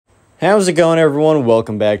How's it going, everyone?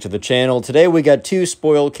 Welcome back to the channel. Today we got two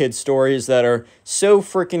spoiled kid stories that are so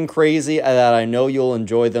freaking crazy that I know you'll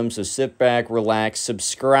enjoy them. So sit back, relax,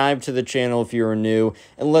 subscribe to the channel if you're new,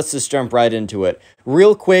 and let's just jump right into it.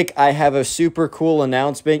 Real quick, I have a super cool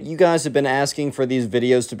announcement. You guys have been asking for these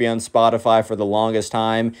videos to be on Spotify for the longest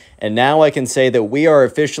time, and now I can say that we are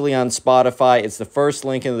officially on Spotify. It's the first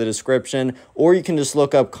link in the description, or you can just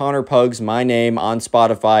look up Connor Pugs, my name, on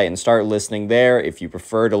Spotify and start listening there if you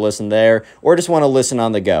prefer to listen there, or just want to listen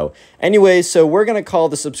on the go. Anyways, so we're going to call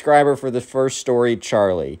the subscriber for the first story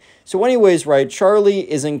Charlie. So anyways, right, Charlie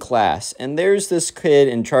is in class, and there's this kid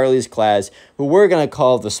in Charlie's class who we're going to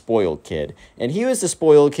call the spoiled kid. And he was the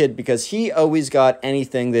spoiled kid because he always got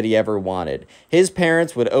anything that he ever wanted. His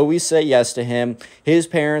parents would always say yes to him. His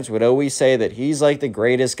parents would always say that he's like the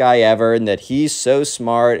greatest guy ever and that he's so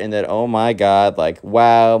smart and that, oh my God, like,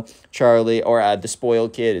 wow, Charlie, or the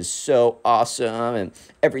spoiled kid is so awesome and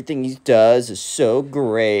everything he does is so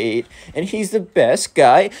great and he's the best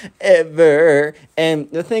guy ever. And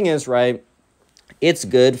the thing is, right, it's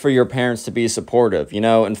good for your parents to be supportive, you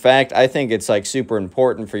know. In fact, I think it's like super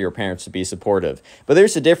important for your parents to be supportive. But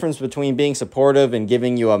there's a difference between being supportive and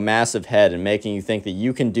giving you a massive head and making you think that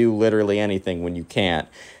you can do literally anything when you can't.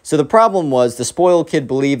 So the problem was the spoiled kid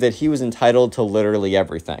believed that he was entitled to literally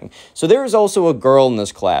everything. So there was also a girl in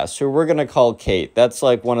this class who we're going to call Kate. That's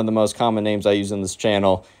like one of the most common names I use in this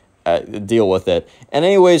channel. Deal with it. And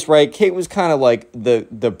anyways, right, Kate was kind of like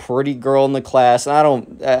the pretty girl in the class. And I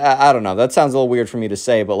don't know, that sounds a little weird for me to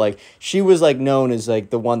say, but like she was like known as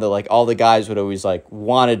like the one that like all the guys would always like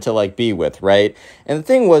wanted to like be with, right? And the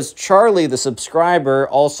thing was, Charlie, the subscriber,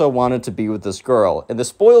 also wanted to be with this girl, and the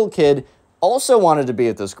spoiled kid also wanted to be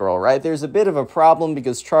with this girl, right? There's a bit of a problem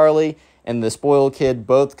because Charlie and the spoiled kid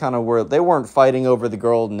both kind of they weren't fighting over the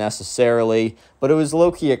girl necessarily, but it was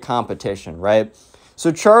low-key a competition, right?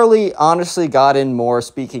 So Charlie honestly got in more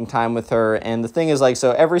speaking time with her, and the thing is, like,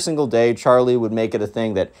 so every single day, Charlie would make it a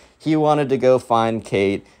thing that he wanted to go find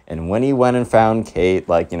Kate, and when he went and found Kate,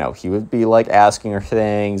 like, you know, he would be, like, asking her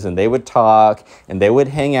things, and they would talk, and they would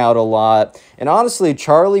hang out a lot, and honestly,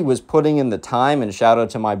 Charlie was putting in the time, and shout out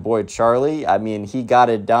to my boy Charlie. I mean, he got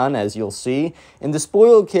it done, as you'll see, and the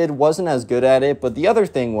spoiled kid wasn't as good at it, but the other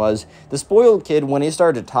thing was, the spoiled kid, when he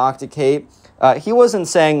started to talk to Kate, he wasn't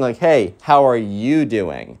saying like, hey, how are you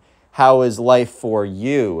doing? How is life for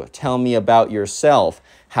you? Tell me about yourself.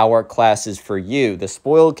 How are classes for you? The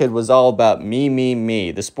spoiled kid was all about me, me,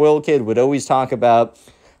 me. The spoiled kid would always talk about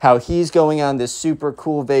how he's going on this super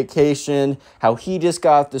cool vacation, how he just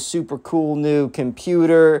got the super cool new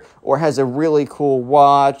computer, or has a really cool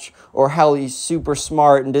watch, or how he's super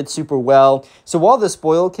smart and did super well. So while the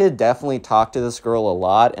spoiled kid definitely talked to this girl a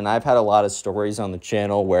lot, and I've had a lot of stories on the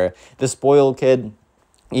channel where the spoiled kid,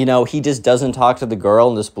 you know, he just doesn't talk to the girl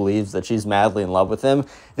and just believes that she's madly in love with him.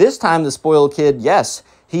 This time, the spoiled kid, yes,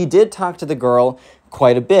 he did talk to the girl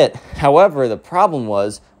quite a bit. However, the problem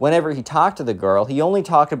was, whenever he talked to the girl, he only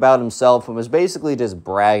talked about himself and was basically just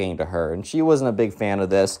bragging to her, and she wasn't a big fan of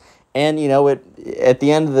this. And, you know, at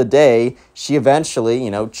the end of the day, she eventually, you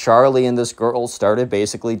know, Charlie and this girl started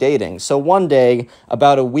basically dating. So one day,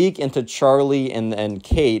 about a week into Charlie and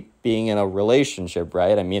Kate being in a relationship,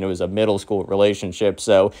 right? I mean, it was a middle school relationship,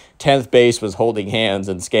 so 10th base was holding hands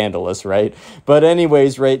and scandalous, right? But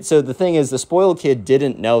anyways, right, so the thing is, the spoiled kid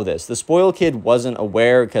didn't know this. The spoiled kid wasn't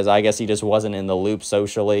aware because I guess he just wasn't in the loop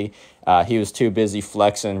socially. He was too busy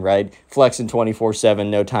flexing, right? Flexing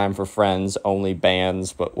 24/7, no time for friends, only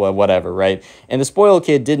bands, but whatever, right? And the spoiled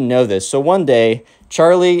kid didn't know this. So one day,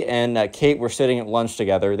 Charlie and Kate were sitting at lunch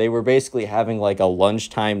together. They were basically having like a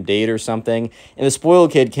lunchtime date or something. And the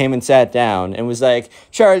spoiled kid came and sat down and was like,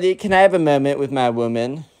 Charlie, can I have a moment with my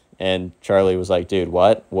woman? And Charlie was like, dude,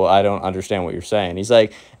 what? Well, I don't understand what you're saying. He's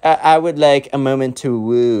like, I would like a moment to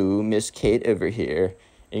woo Miss Kate over here.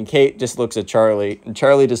 And Kate just looks at Charlie, and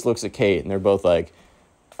Charlie just looks at Kate, and they're both like,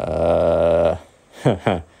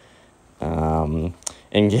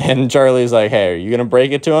 and Charlie's like, hey, are you going to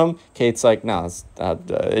break it to him? Kate's like, no.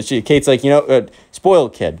 Kate's like, you know,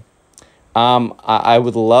 spoiled kid. I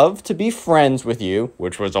would love to be friends with you,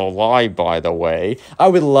 which was a lie, by the way. I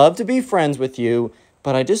would love to be friends with you,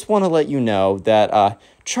 but I just want to let you know that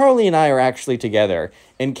Charlie and I are actually together.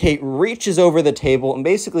 And Kate reaches over the table and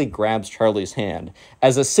basically grabs Charlie's hand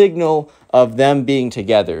as a signal of them being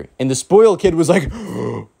together. And the spoiled kid was like,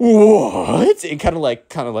 what? It kind of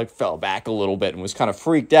like fell back a little bit and was kind of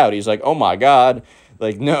freaked out. He's like, oh my God,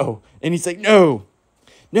 like, no. And he's like, no,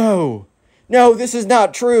 this is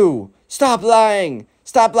not true. Stop lying.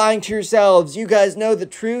 Stop lying to yourselves. You guys know the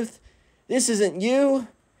truth. This isn't you.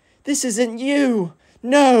 This isn't you.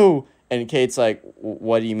 No. And Kate's like,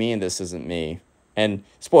 what do you mean this isn't me? And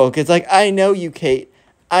spoiled kid's like, I know you, Kate.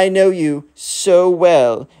 I know you so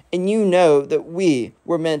well. And you know that we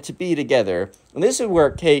were meant to be together. And this is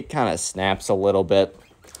where Kate kind of snaps a little bit.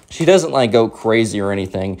 She doesn't like go crazy or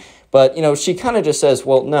anything. But, you know, she kind of just says,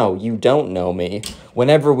 well, no, you don't know me.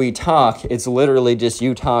 Whenever we talk, it's literally just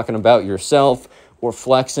you talking about yourself or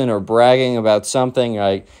flexing or bragging about something,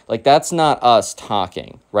 right? Like, that's not us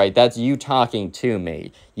talking, right? That's you talking to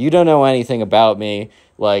me. You don't know anything about me.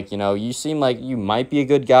 Like, you know, you seem like you might be a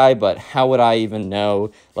good guy, but how would I even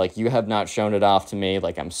know? Like, you have not shown it off to me.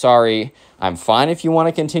 Like, I'm sorry. I'm fine if you want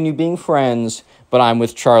to continue being friends, but I'm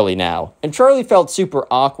with Charlie now. And Charlie felt super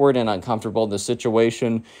awkward and uncomfortable in the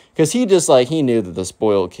situation because he just, like, he knew that the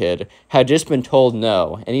spoiled kid had just been told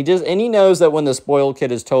no. And he knows that when the spoiled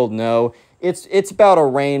kid is told no, it's about to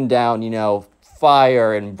rain down, you know,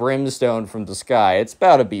 fire and brimstone from the sky. It's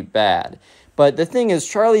about to be bad. But the thing is,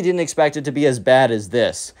 Charlie didn't expect it to be as bad as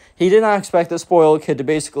this. He did not expect the spoiled kid to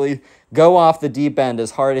basically go off the deep end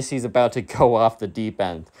as hard as he's about to go off the deep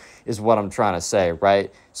end, is what I'm trying to say,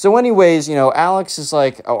 right? So anyways, you know, Alex is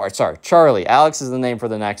like, oh, sorry, Charlie. Alex is the name for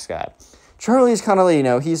the next guy. Charlie's kind of, you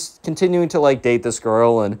know, he's continuing to, like, date this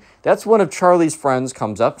girl, and that's one of Charlie's friends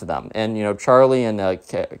comes up to them. And, you know, Charlie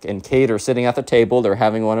and Kate are sitting at the table. They're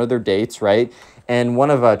having one of their dates, right? And one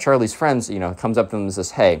of Charlie's friends, you know, comes up to them and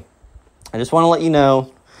says, hey, I just want to let you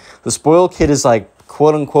know, the spoiled kid is, like,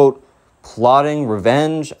 quote-unquote, plotting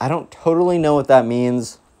revenge. I don't totally know what that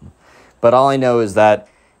means, but all I know is that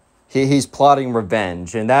he's plotting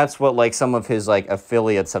revenge, and that's what, like, some of his, like,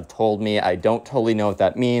 affiliates have told me. I don't totally know what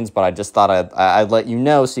that means, but I just thought I'd let you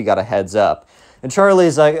know so you got a heads up. And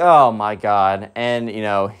Charlie's like, oh, my God. And, you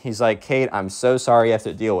know, he's like, Kate, I'm so sorry you have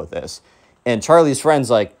to deal with this. And Charlie's friend's,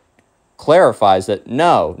 like, clarifies that,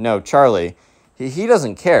 no, Charlie, he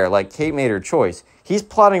doesn't care. Like, Kate made her choice. He's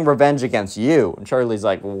plotting revenge against you. And Charlie's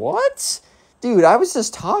like, what? Dude, I was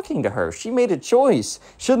just talking to her. She made a choice.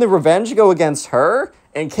 Shouldn't the revenge go against her?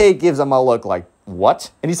 And Kate gives him a look like, what?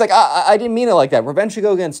 And he's like, I didn't mean it like that. Revenge should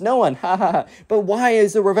go against no one. Ha ha ha. But why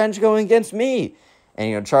is the revenge going against me? And,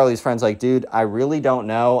 you know, Charlie's friend's like, dude, I really don't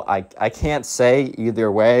know. I can't say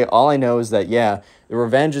either way. All I know is that, yeah, the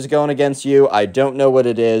revenge is going against you. I don't know what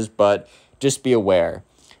it is, but just be aware.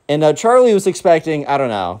 And Charlie was expecting, I don't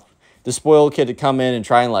know, the spoiled kid to come in and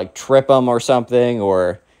try and, like, trip him or something,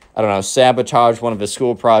 or I don't know, sabotage one of his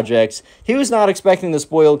school projects. He was not expecting the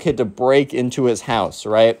spoiled kid to break into his house,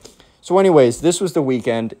 right? So anyways, this was the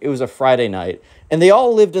weekend. It was a Friday night. And they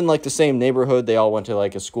all lived in, like, the same neighborhood. They all went to,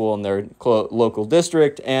 like, a school in their local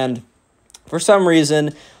district. And for some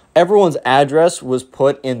reason, everyone's address was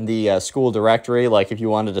put in the school directory, like if you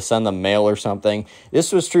wanted to send them mail or something.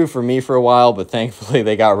 This was true for me for a while, but thankfully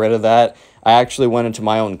they got rid of that. I actually went into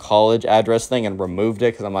my own college address thing and removed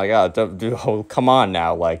it because I'm like, oh, come on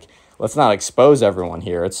now. Like, let's not expose everyone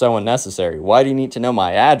here. It's so unnecessary. Why do you need to know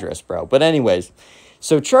my address, bro? But anyways,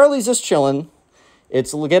 so Charlie's just chilling.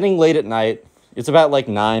 It's getting late at night. It's about like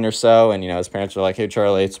 9 or so. And, you know, his parents are like, hey,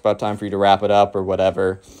 Charlie, it's about time for you to wrap it up or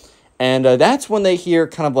whatever. And that's when they hear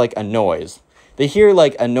kind of like a noise. They hear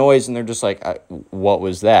like a noise and they're just like, what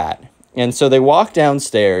was that? And so they walk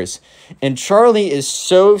downstairs, and Charlie is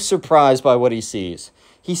so surprised by what he sees.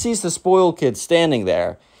 He sees the spoiled kid standing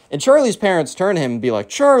there, and Charlie's parents turn to him and be like,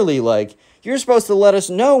 Charlie, like, you're supposed to let us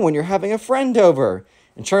know when you're having a friend over.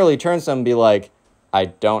 And Charlie turns to them and be like, I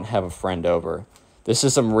don't have a friend over. This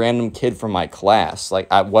is some random kid from my class.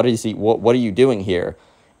 Like, what are you doing here?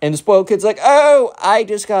 And the spoiled kid's like, oh, I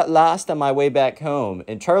just got lost on my way back home.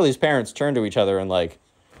 And Charlie's parents turn to each other and like,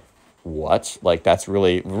 what? Like, that's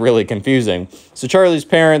really, really confusing. So Charlie's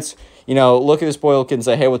parents, you know, look at the spoiled kid and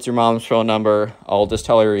say, hey, what's your mom's phone number? I'll just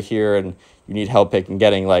tell her you're here and you need help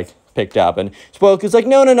getting, like, picked up. And spoiled kid's like,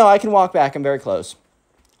 no, I can walk back. I'm very close.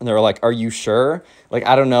 And they were like, are you sure? Like,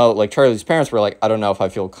 I don't know. Like, Charlie's parents were like, I don't know if I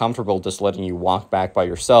feel comfortable just letting you walk back by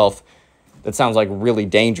yourself. That sounds like really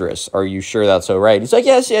dangerous. Are you sure that's all right? He's like,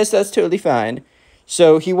 yes, that's totally fine.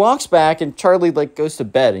 So he walks back, and Charlie, like, goes to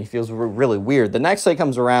bed, and he feels really weird. The next day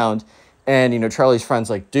comes around, and, you know, Charlie's friend's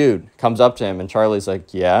like, dude, comes up to him, and Charlie's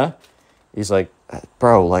like, yeah? He's like,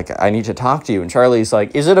 bro, like, I need to talk to you. And Charlie's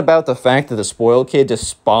like, is it about the fact that the spoiled kid just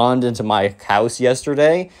spawned into my house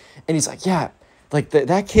yesterday? And he's like, yeah, like,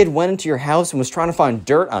 that kid went into your house and was trying to find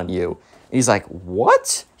dirt on you. And he's like,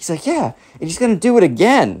 what? He's like, yeah, and he's going to do it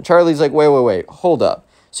again. Charlie's like, wait, hold up.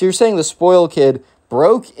 So you're saying the spoiled kid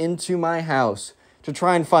broke into my house to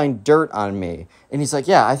try and find dirt on me? And he's like,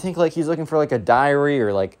 yeah, I think, like, he's looking for, like, a diary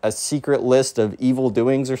or, like, a secret list of evil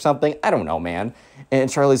doings or something. I don't know, man. And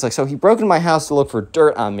Charlie's like, so he broke into my house to look for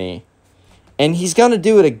dirt on me, and he's gonna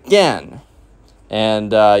do it again.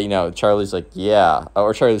 And, you know, Charlie's like, yeah.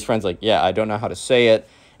 Or Charlie's friend's like, yeah, I don't know how to say it.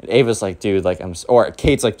 And Ava's like, dude, like, or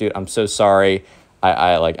Kate's like, dude, I'm so sorry.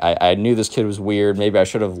 I knew this kid was weird. Maybe I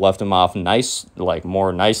should have left him off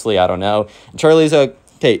more nicely. I don't know. And Charlie's like,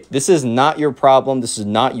 Kate, this is not your problem. This is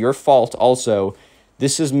not your fault. Also,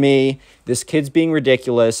 this is me. This kid's being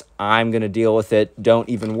ridiculous. I'm going to deal with it. Don't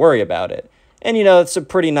even worry about it. And, you know, it's a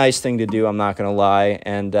pretty nice thing to do. I'm not going to lie.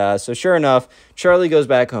 And so sure enough, Charlie goes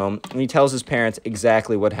back home and he tells his parents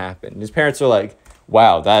exactly what happened. His parents are like,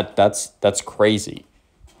 wow, that's crazy.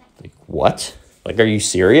 Like, what? Like, are you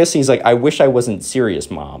serious? He's like, I wish I wasn't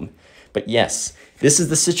serious, Mom. But yes, this is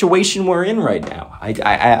the situation we're in right now.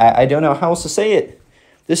 I don't know how else to say it.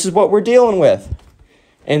 This is what we're dealing with.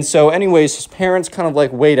 And so anyways, his parents kind of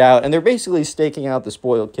like wait out, and they're basically staking out the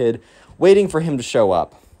spoiled kid, waiting for him to show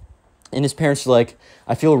up. And his parents are like,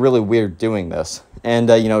 I feel really weird doing this. And,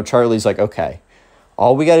 you know, Charlie's like, okay,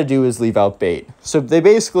 all we got to do is leave out bait. So they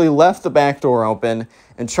basically left the back door open,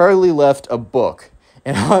 and Charlie left a book.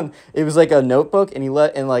 And it was like a notebook, and he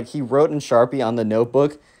wrote in Sharpie on the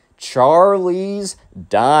notebook, Charlie's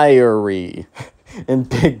Diary, in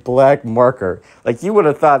big black marker. Like, you would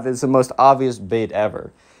have thought this is the most obvious bait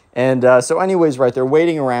ever. And so anyways, right, they're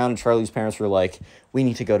waiting around, and Charlie's parents were like, we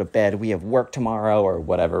need to go to bed. We have work tomorrow or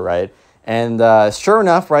whatever, right? And sure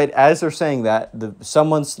enough, right, as they're saying that,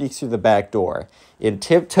 someone sneaks through the back door and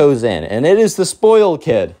tiptoes in, and it is the spoiled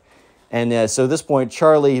kid. And so at this point,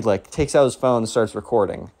 Charlie, like, takes out his phone and starts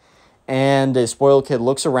recording. And the spoiled kid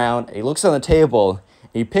looks around, and he looks on the table,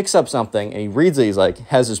 and he picks up something, and he reads it. He's like,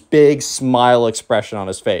 has this big smile expression on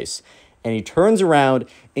his face. And he turns around, and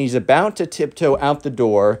he's about to tiptoe out the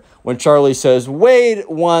door when Charlie says, wait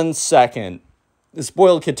 1 second. The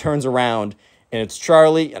spoiled kid turns around, and it's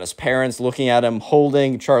Charlie and his parents looking at him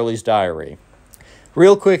holding Charlie's diary.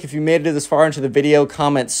 Real quick, if you made it this far into the video,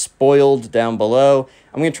 comment spoiled down below.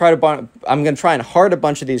 I'm gonna try and heart a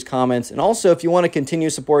bunch of these comments. And also, if you want to continue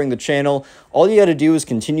supporting the channel, all you got to do is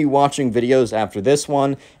continue watching videos after this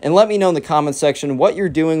one, and let me know in the comment section what you're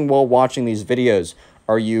doing while watching these videos.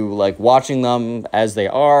 Are you like watching them as they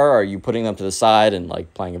are? Are you putting them to the side and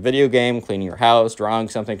like playing a video game, cleaning your house, drawing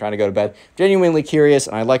something, trying to go to bed? Genuinely curious,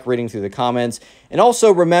 and I like reading through the comments. And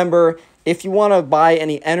also remember, if you want to buy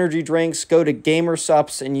any energy drinks, go to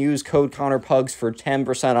GamerSups and use code ConnorPugs for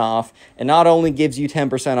 10% off. It not only gives you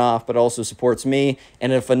 10% off, but also supports me.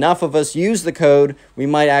 And if enough of us use the code, we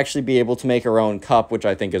might actually be able to make our own cup, which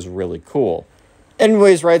I think is really cool.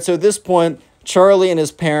 Anyways, right, so at this point, Charlie and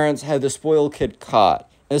his parents had the spoiled kid caught.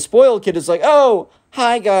 And the spoiled kid is like, oh,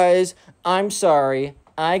 hi guys, I'm sorry,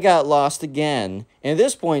 I got lost again. And at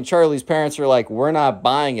this point, Charlie's parents are like, we're not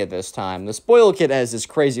buying it this time. The spoiled kid has this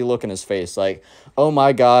crazy look in his face, like, oh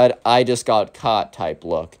my god, I just got caught type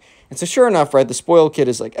look. And so sure enough, right, the spoiled kid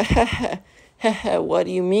is like, what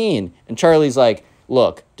do you mean? And Charlie's like,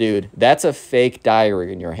 look, dude, that's a fake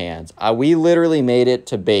diary in your hands. We literally made it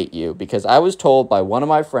to bait you because I was told by one of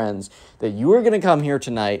my friends that you were going to come here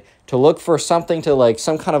tonight to look for something to, like,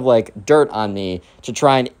 some kind of, like, dirt on me to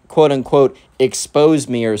try and, quote-unquote, expose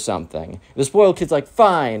me or something. The spoiled kid's like,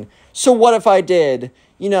 fine, so what if I did?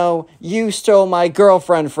 You know, you stole my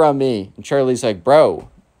girlfriend from me. And Charlie's like, bro,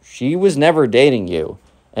 she was never dating you.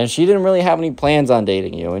 And she didn't really have any plans on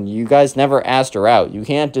dating you, and you guys never asked her out. You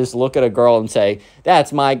can't just look at a girl and say,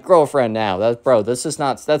 that's my girlfriend now.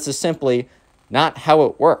 That's just simply not how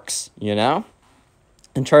it works, you know?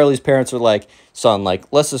 And Charlie's parents are like, son, like,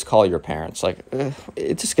 let's just call your parents. Like,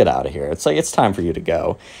 just get out of here. It's like, it's time for you to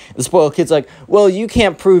go. The spoiled kid's like, well, you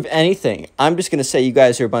can't prove anything. I'm just going to say you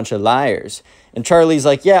guys are a bunch of liars. And Charlie's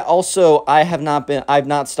like, yeah, also, I've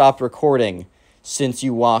not stopped recording since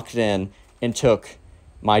you walked in and took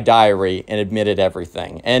my diary and admitted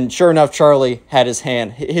everything. And sure enough, Charlie had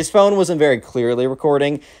his phone wasn't very clearly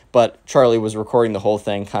recording, but Charlie was recording the whole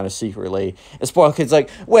thing kind of secretly. And spoiled kid's like,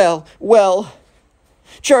 well,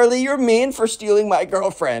 Charlie, you're mean for stealing my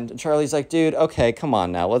girlfriend. And Charlie's like, dude, okay, come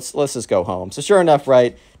on now. Let's just go home. So sure enough,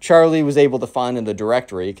 right, Charlie was able to find in the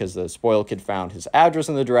directory, because the spoiled kid found his address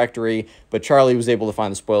in the directory, but Charlie was able to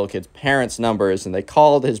find the spoiled kid's parents' numbers, and they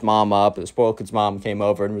called his mom up, and the spoiled kid's mom came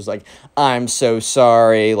over and was like, I'm so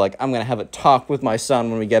sorry. Like, I'm going to have a talk with my son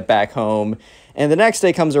when we get back home. And the next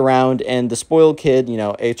day comes around, and the spoiled kid, you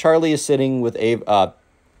know, Charlie is sitting with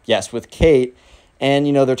with Kate. And,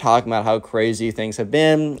 you know, they're talking about how crazy things have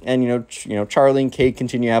been. And, you know, Charlie and Kate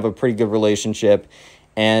continue to have a pretty good relationship.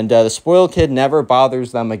 And the spoiled kid never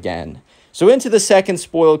bothers them again. So into the second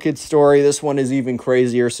spoiled kid story. This one is even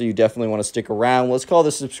crazier, so you definitely want to stick around. Let's call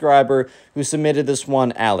the subscriber who submitted this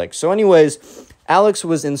one Alex. So anyways, Alex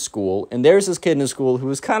was in school. And there's this kid in his school who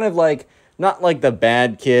was kind of like not like the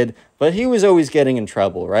bad kid, but he was always getting in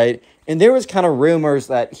trouble, right? And there was kind of rumors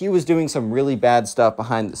that he was doing some really bad stuff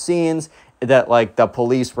behind the scenes, that like the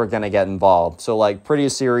police were going to get involved. So like pretty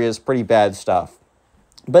serious, pretty bad stuff.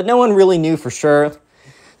 But no one really knew for sure.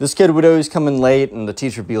 This kid would always come in late, and the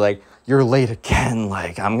teacher would be like, "You're late again,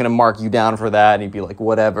 like, I'm going to mark you down for that." And he'd be like,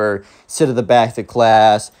 "Whatever," sit at the back of the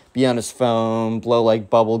class, be on his phone, blow like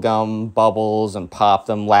bubblegum bubbles and pop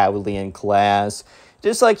them loudly in class.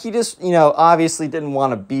 Just like he just, obviously didn't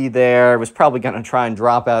want to be there, was probably going to try and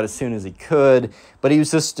drop out as soon as he could, but he was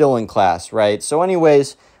just still in class, right? So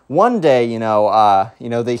anyways, one day,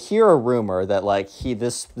 they hear a rumor that like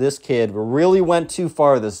this kid really went too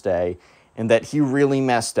far this day and that he really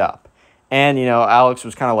messed up. And, Alex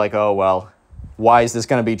was kind of like, oh, well, why is this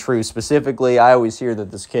going to be true specifically? I always hear that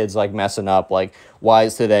this kid's like messing up. Like, why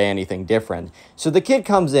is today anything different? So the kid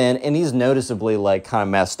comes in and he's noticeably like kind of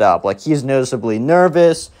messed up. Like, he's noticeably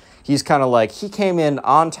nervous. He's kind of like, he came in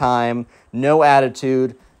on time, no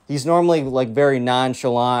attitude. He's normally like very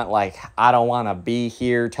nonchalant, like, I don't want to be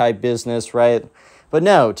here type business, right? But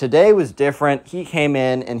no, today was different. He came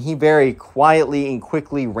in and he very quietly and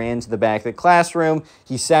quickly ran to the back of the classroom.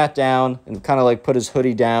 He sat down and kind of like put his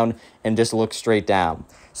hoodie down and just looked straight down.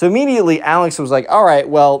 So immediately Alex was like, all right,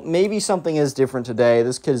 well, maybe something is different today.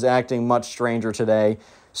 This kid is acting much stranger today.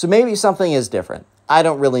 So maybe something is different. I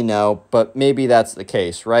don't really know, but maybe that's the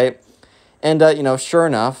case, right? And, sure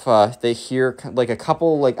enough, they hear like a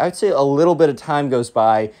couple, like I'd say a little bit of time goes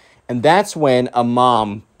by. And that's when a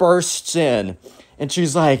mom bursts in. And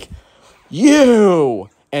she's like, "You!"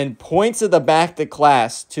 and points at the back of the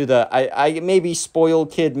class to the, I maybe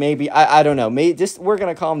spoiled kid, maybe, I don't know. Maybe just, we're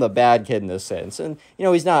going to call him the bad kid in this sense. And,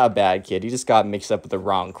 he's not a bad kid. He just got mixed up with the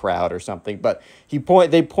wrong crowd or something. But they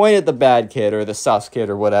point at the bad kid or the sus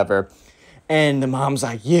kid or whatever. And the mom's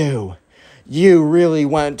like, you really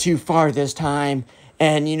went too far this time.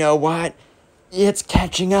 And you know what? It's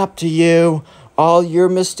catching up to you. All your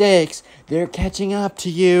mistakes, they're catching up to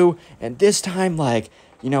you. And this time, like,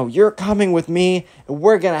 you're coming with me and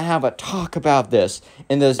we're going to have a talk about this.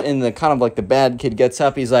 And the kind of like the bad kid gets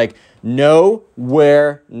up. He's like, "No,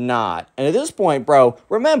 we're not." And at this point, bro,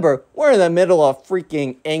 remember, we're in the middle of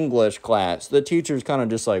freaking English class. The teacher's kind of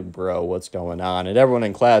just like, "Bro, what's going on?" And everyone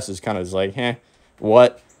in class is kind of just like,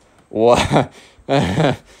 what?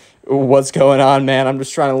 What's going on, man? I'm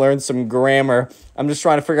just trying to learn some grammar. I'm just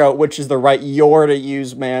trying to figure out which is the right "your" to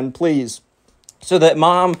use, man. Please. So that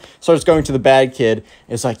mom starts going to the bad kid.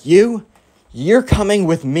 It's like, you're coming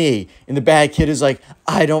with me. And the bad kid is like,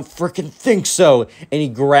 "I don't freaking think so." And he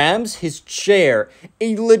grabs his chair.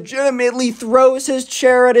 He legitimately throws his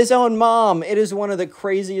chair at his own mom. It is one of the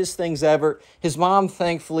craziest things ever. His mom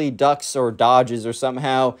thankfully ducks or dodges or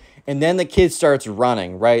somehow. And then the kid starts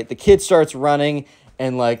running, right? The kid starts running.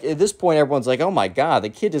 And, like, at this point, everyone's like, oh, my God, the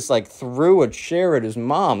kid just, like, threw a chair at his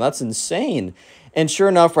mom. That's insane. And sure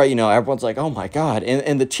enough, right, everyone's like, oh, my God.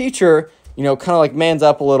 And the teacher, kind of, like, mans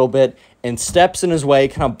up a little bit and steps in his way,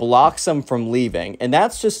 kind of blocks him from leaving. And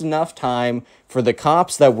that's just enough time for the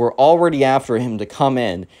cops that were already after him to come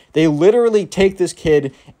in. They literally take this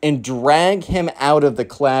kid and drag him out of the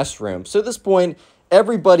classroom. So at this point,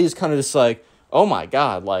 everybody's kind of just like, oh, my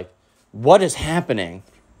God, like, what is happening?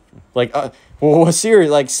 Like,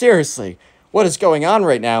 seriously, what is going on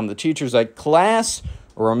right now? And the teacher's like, "Class,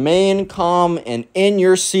 remain calm and in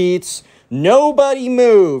your seats. Nobody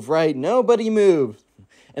move," right? Nobody move.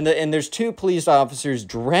 And there's two police officers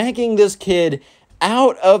dragging this kid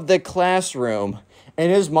out of the classroom.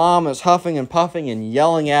 And his mom is huffing and puffing and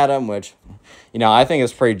yelling at him, which, I think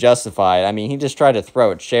is pretty justified. I mean, he just tried to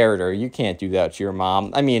throw a chair at her. You can't do that to your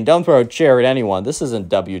mom. I mean, don't throw a chair at anyone. This isn't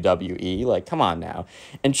WWE. Like, come on now.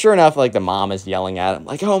 And sure enough, like, the mom is yelling at him,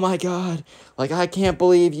 like, "Oh, my God. Like, I can't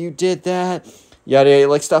believe you did that." Yada,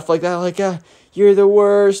 like, stuff like that. Like, "You're the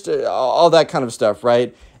worst." All that kind of stuff,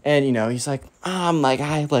 right? And, he's like,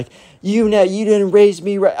 you didn't raise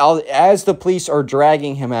me right. As the police are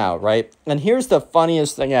dragging him out, right? And here's the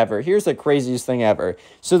funniest thing ever. Here's the craziest thing ever.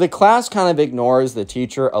 So the class kind of ignores the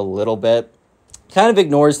teacher a little bit. Kind of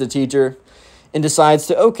ignores the teacher and decides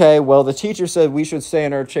to, okay, well, the teacher said we should stay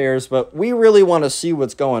in our chairs, but we really want to see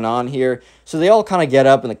what's going on here. So they all kind of get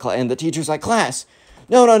up, and the teacher's like, "Class,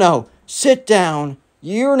 no, sit down.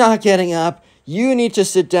 You're not getting up. You need to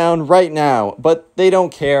sit down right now." But they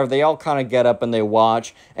don't care. They all kind of get up and they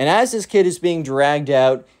watch. And as this kid is being dragged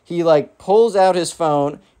out, he, like, pulls out his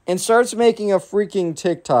phone and starts making a freaking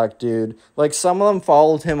TikTok, dude. Like, some of them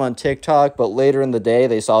followed him on TikTok, but later in the day,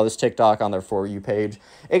 they saw this TikTok on their For You page.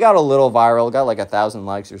 It got a little viral. It got, like, 1,000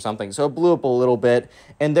 likes or something. So it blew up a little bit.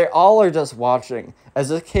 And they all are just watching as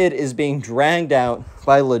this kid is being dragged out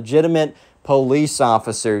by legitimate police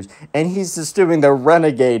officers, and he's just doing the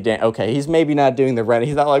renegade dance. Okay, he's maybe not doing the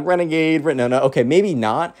he's not like renegade, no, okay, maybe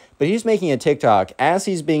not, but he's making a TikTok as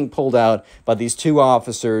he's being pulled out by these two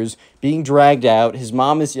officers, being dragged out. His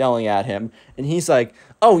mom is yelling at him, and he's like,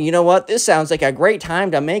 oh, you know what? This sounds like a great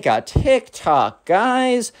time to make a TikTok,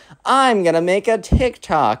 guys. I'm gonna make a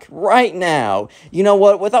TikTok right now. You know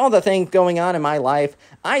what? With all the things going on in my life,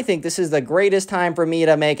 I think this is the greatest time for me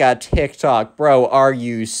to make a TikTok. Bro, are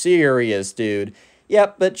you serious, dude?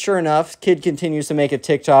 Yep, but sure enough, kid continues to make a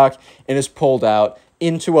TikTok and is pulled out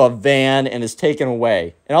into a van and is taken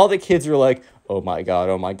away. And all the kids are like, oh my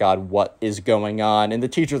God, what is going on? And the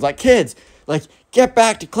teacher's like, kids, like, get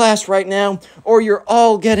back to class right now, or you're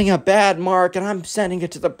all getting a bad mark, and I'm sending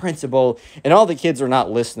it to the principal. And all the kids are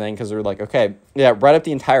not listening because they're like, okay, yeah, write up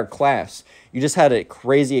the entire class. You just had a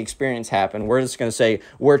crazy experience happen. We're just going to say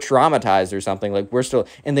we're traumatized or something. Like, we're still...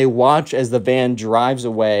 And they watch as the van drives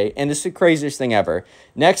away, and it's the craziest thing ever.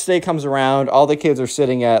 Next day comes around, all the kids are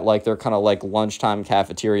sitting at, like, their kind of, like, lunchtime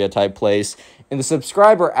cafeteria type place, and the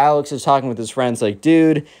subscriber, Alex, is talking with his friends, like,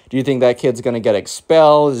 dude, do you think that kid's going to get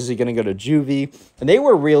expelled? Is he going to go to juvie? And they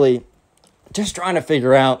were really just trying to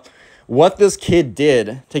figure out what this kid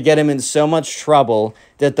did to get him in so much trouble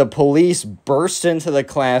that the police burst into the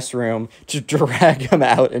classroom to drag him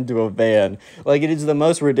out into a van. Like, it is the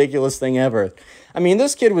most ridiculous thing ever. I mean,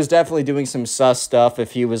 this kid was definitely doing some sus stuff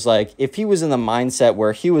if he was in the mindset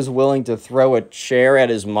where he was willing to throw a chair at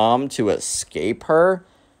his mom to escape her.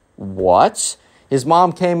 What? His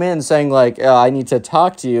mom came in saying, like, I need to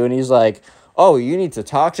talk to you. And he's like, oh, you need to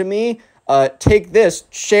talk to me? Take this,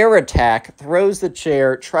 chair attack, throws the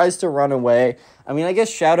chair, tries to run away. I mean, I guess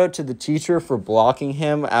shout out to the teacher for blocking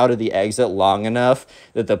him out of the exit long enough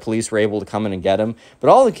that the police were able to come in and get him. But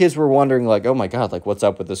all the kids were wondering, like, oh my God, like, what's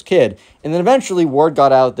up with this kid? And then eventually word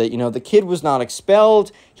got out that, you know, the kid was not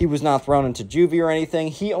expelled. He was not thrown into juvie or anything.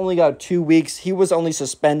 He only got 2 weeks. He was only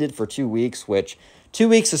suspended for 2 weeks, which...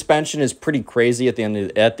 2-week suspension is pretty crazy at the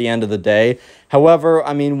end of the day. However,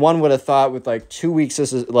 I mean, one would have thought with like 2 weeks,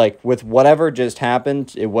 this is like with whatever just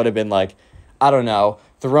happened, it would have been like, I don't know,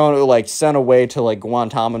 thrown, like sent away to like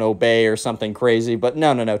Guantanamo Bay or something crazy. But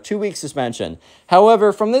no, 2-week suspension.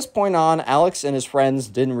 However, from this point on, Alex and his friends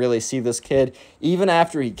didn't really see this kid even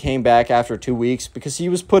after he came back after 2 weeks, because he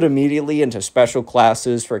was put immediately into special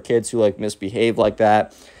classes for kids who like misbehave like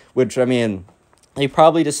that, which, I mean, they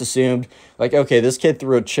probably just assumed, like, okay, this kid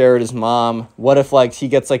threw a chair at his mom. What if, like, he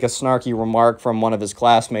gets, like, a snarky remark from one of his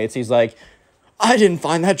classmates? He's like, I didn't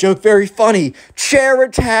find that joke very funny. Chair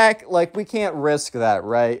attack. Like, we can't risk that,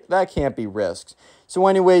 right? That can't be risked. So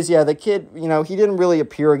anyways, yeah, the kid, you know, he didn't really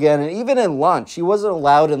appear again. And even in lunch, he wasn't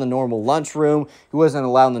allowed in the normal lunchroom. He wasn't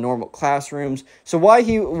allowed in the normal classrooms. So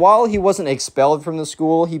while he wasn't expelled from the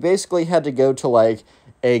school, he basically had to go to, like,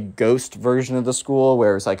 a ghost version of the school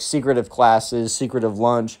where it's like secretive classes, secretive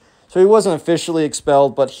lunch. So he wasn't officially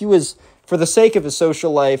expelled, but he was, for the sake of his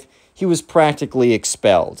social life, he was practically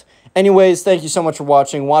expelled. Anyways, thank you so much for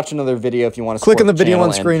watching. Watch another video if you want to click on the video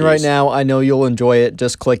on screen right now. I know you'll enjoy it.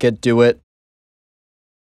 Just click it, do it.